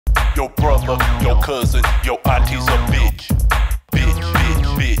Your brother, your cousin, your auntie's a bitch. Bitch, bitch,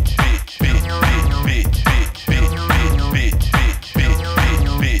 bitch, bitch, bitch, bitch, bitch, bitch, bitch, bitch, bitch, bitch,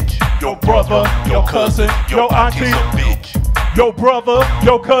 bitch, bitch. Your brother, your cousin, your auntie's a bitch. Your brother,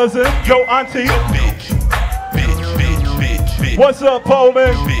 your cousin, your auntie. Bitch, bitch, bitch, bitch, bitch. What's up,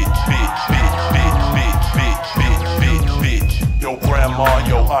 Poland? Bitch, bitch, bitch, bitch, bitch, bitch, bitch, bitch. Your grandma,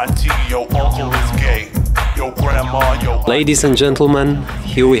 your auntie, your uncle is gay. Your grandma, your Ladies and gentlemen,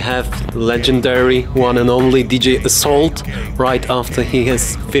 here we have legendary one and only DJ Assault right after he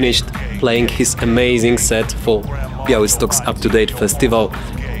has finished playing his amazing set for Białystok's Up to Date festival.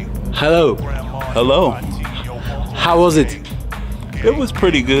 Hello. Hello. How was it? It was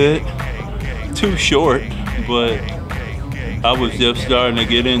pretty good. Too short, but I was just starting to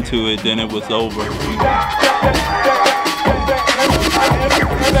get into it, then it was over.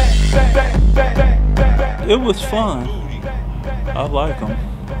 It was fun. I like them.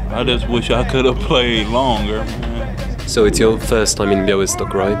 I just wish I could have played longer, man. So it's your first time in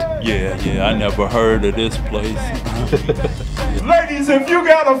Białystok, right? Yeah, I never heard of this place. Ladies, if you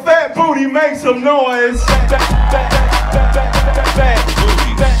got a fat booty, make some noise.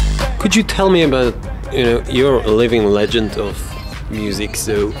 Could you tell me about, you're a living legend of music,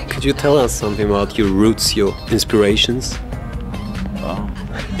 so could you tell us something about your roots, your inspirations?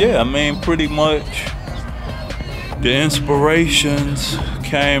 Yeah, I mean, pretty much the inspirations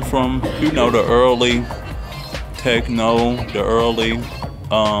came from, the early techno, the early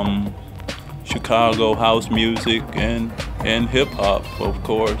Chicago house music and hip hop, of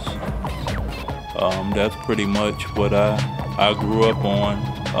course. That's pretty much what I grew up on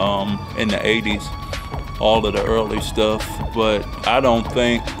in the 80s, all of the early stuff. But I don't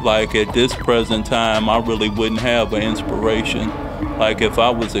think, like, at this present time, I really wouldn't have an inspiration. Like, if I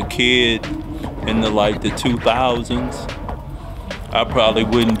was a kid in the 2000s, I probably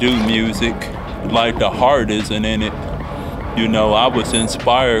wouldn't do music. Like, the heart isn't in it. I was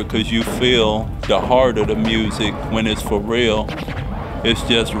inspired because you feel the heart of the music when it's for real. It's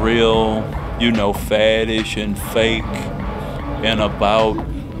just real, faddish and fake and about,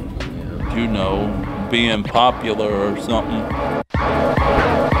 being popular or something.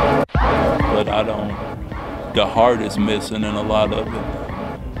 But the heart is missing in a lot of it.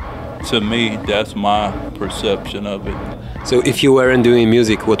 To me, that's my perception of it. So if you weren't doing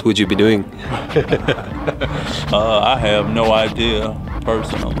music, what would you be doing? I have no idea,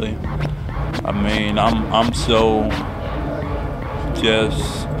 personally. I mean, I'm so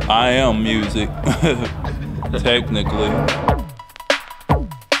just, I am music, technically.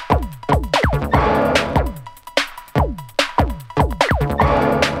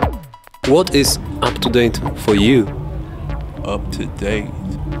 What is up to date for you? Up to date?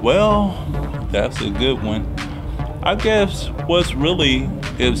 Well, that's a good one. I guess what's really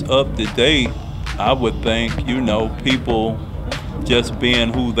is up to date, I would think, people just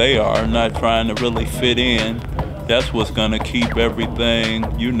being who they are, not trying to really fit in. That's what's gonna keep everything,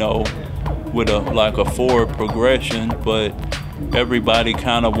 with a forward progression, but everybody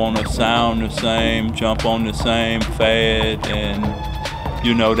kind of want to sound the same, jump on the same fad, and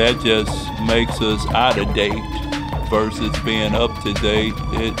that just makes us out of date versus being up to date.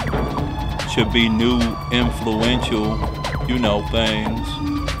 It should be new, influential, things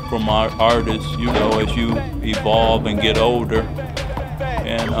from our artists, as you evolve and get older.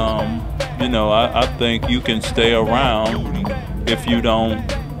 And, I think you can stay around if you don't,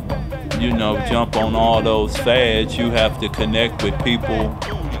 jump on all those fads. You have to connect with people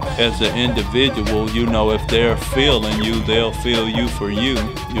as an individual. If they're feeling you, they'll feel you for you.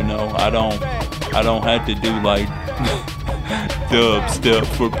 I don't have to do like dubstep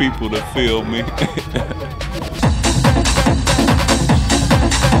for people to feel me.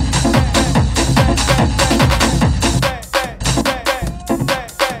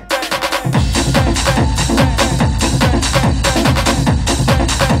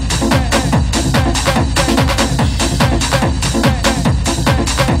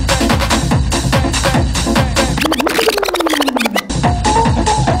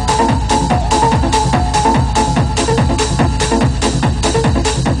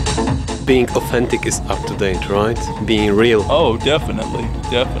 Being authentic is up to date, right? Being real. Oh, definitely,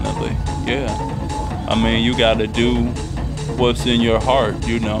 yeah. I mean, you gotta do what's in your heart,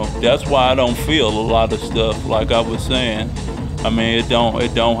 That's why I don't feel a lot of stuff, like I was saying. I mean, it don't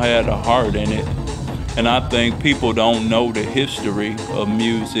have a heart in it. And I think people don't know the history of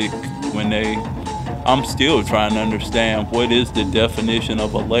music I'm still trying to understand what is the definition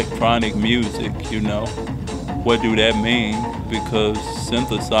of electronic music, What do that mean? Because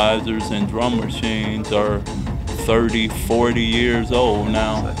synthesizers and drum machines are 30, 40 years old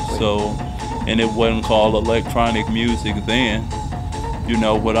now. So, and it wasn't called electronic music then. You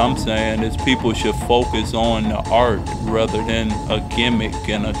know, what I'm saying is people should focus on the art rather than a gimmick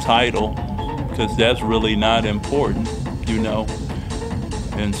and a title, because that's really not important, you know.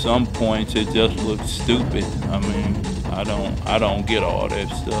 In some points it just looks stupid. I mean, I don't get all that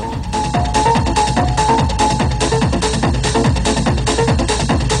stuff.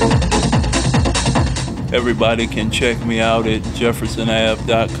 Everybody can check me out at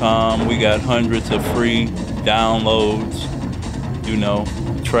jeffersonave.com. We got hundreds of free downloads, you know,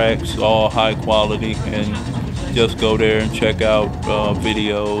 tracks, all high quality, and just go there and check out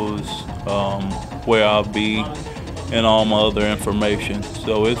videos, where I'll be, and all my other information.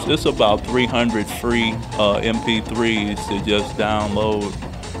 So it's about 300 free MP3s to just download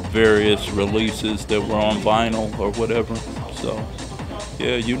various releases that were on vinyl or whatever. So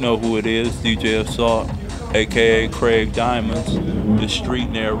yeah, you know who it is, DJ Assault, aka Craig Diamonds, the street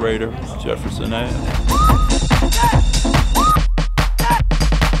narrator, Jefferson Ave.